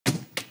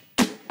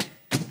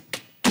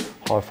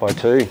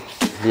HYFI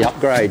 2, the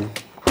upgrade.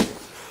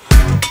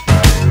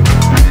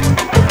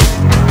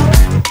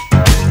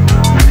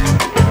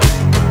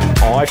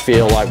 I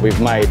feel like we've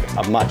made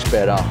a much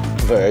better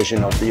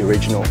version of the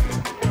original.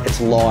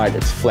 It's light,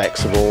 it's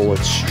flexible,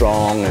 it's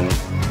strong, and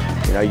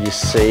you know, you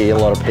see a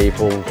lot of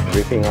people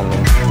ripping on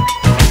them.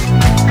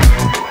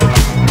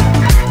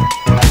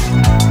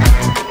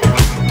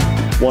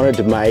 Wanted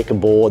to make a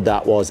board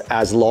that was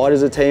as light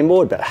as a team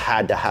board, but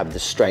had to have the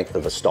strength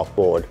of a stock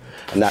board.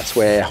 And that's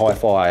where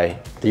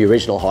HYFI, the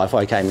original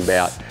HYFI, came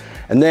about.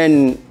 And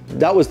then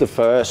that was the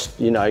first,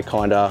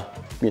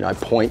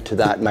 point to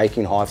that,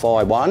 making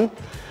HYFI 1.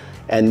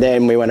 And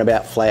then we went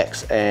about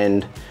flex,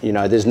 and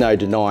there's no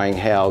denying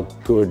how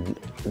good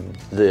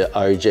the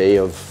OG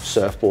of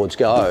surfboards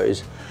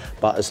goes.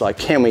 But it's like,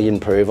 can we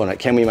improve on it?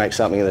 Can we make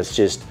something that's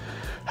just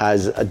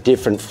has a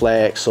different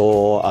flex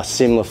or a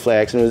similar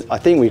flex? And I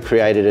think we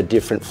created a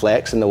different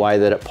flex in the way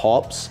that it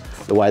pops,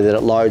 the way that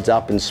it loads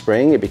up in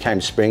spring. It became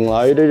spring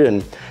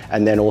loaded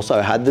and then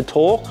also had the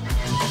torque.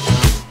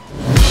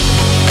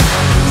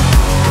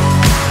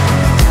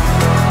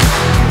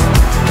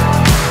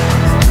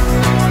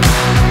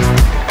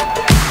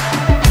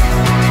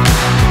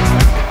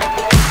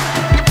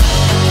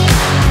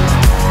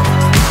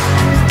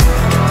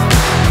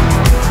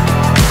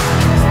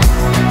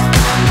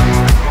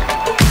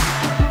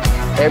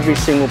 Every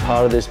single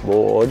part of this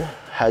board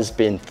has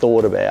been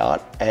thought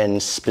about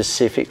and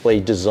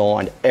specifically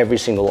designed, every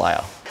single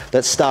layer.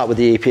 Let's start with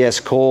the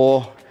EPS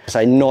core.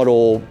 Say not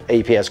all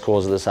EPS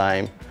cores are the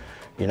same.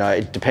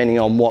 Depending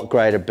on what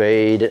grade of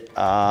bead,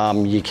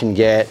 you can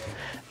get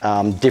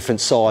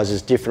different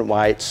sizes, different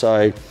weights.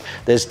 So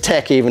there's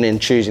tech even in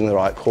choosing the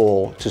right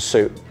core to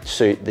suit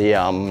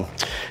the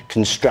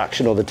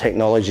construction or the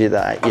technology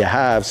that you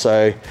have.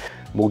 So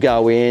we'll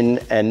go in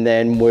and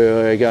then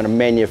we're going to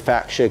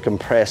manufacture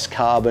compressed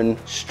carbon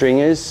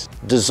stringers,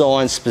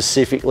 designed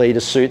specifically to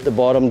suit the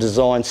bottom,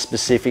 designed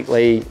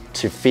specifically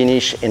to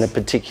finish in a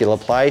particular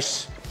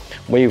place.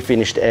 We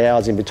finished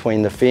ours in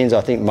between the fins.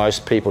 I think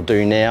most people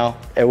do now.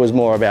 It was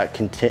more about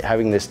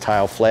having this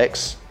tail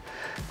flex,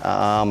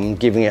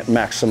 giving it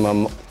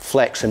maximum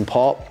flex and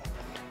pop.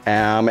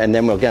 And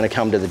then we're going to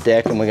come to the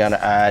deck and we're going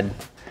to add,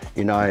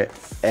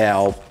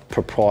 our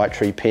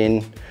proprietary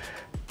pin.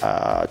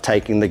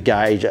 Taking the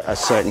gauge, a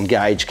certain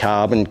gauge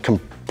carbon,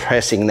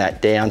 compressing that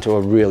down to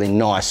a really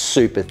nice,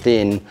 super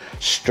thin,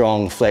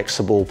 strong,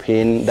 flexible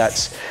pin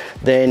that's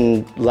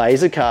then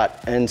laser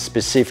cut and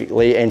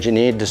specifically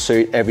engineered to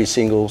suit every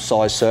single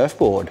size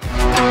surfboard.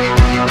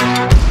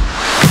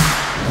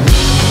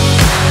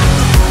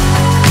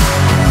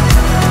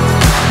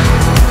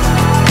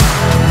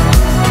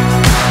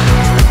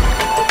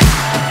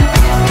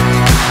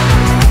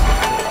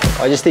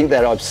 I just think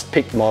that I've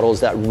picked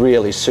models that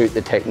really suit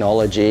the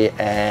technology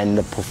and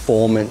the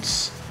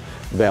performance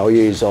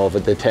values of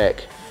the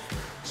tech.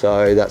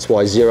 So that's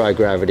why zero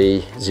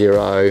gravity,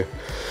 zero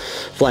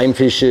flame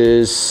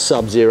fishers,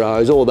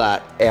 sub-zeros, all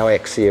that, our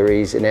X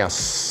series and our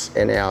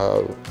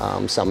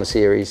summer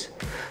series,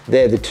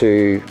 they're the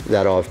two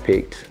that I've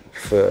picked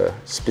for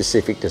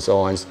specific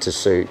designs to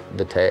suit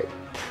the tech.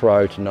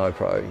 Pro to no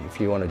pro, if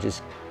you want to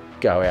just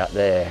go out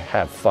there,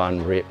 have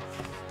fun, rip,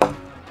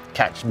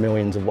 catch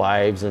millions of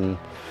waves and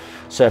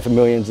surf in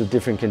millions of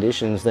different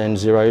conditions, then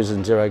zeros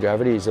and zero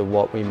gravities are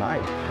what we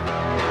made.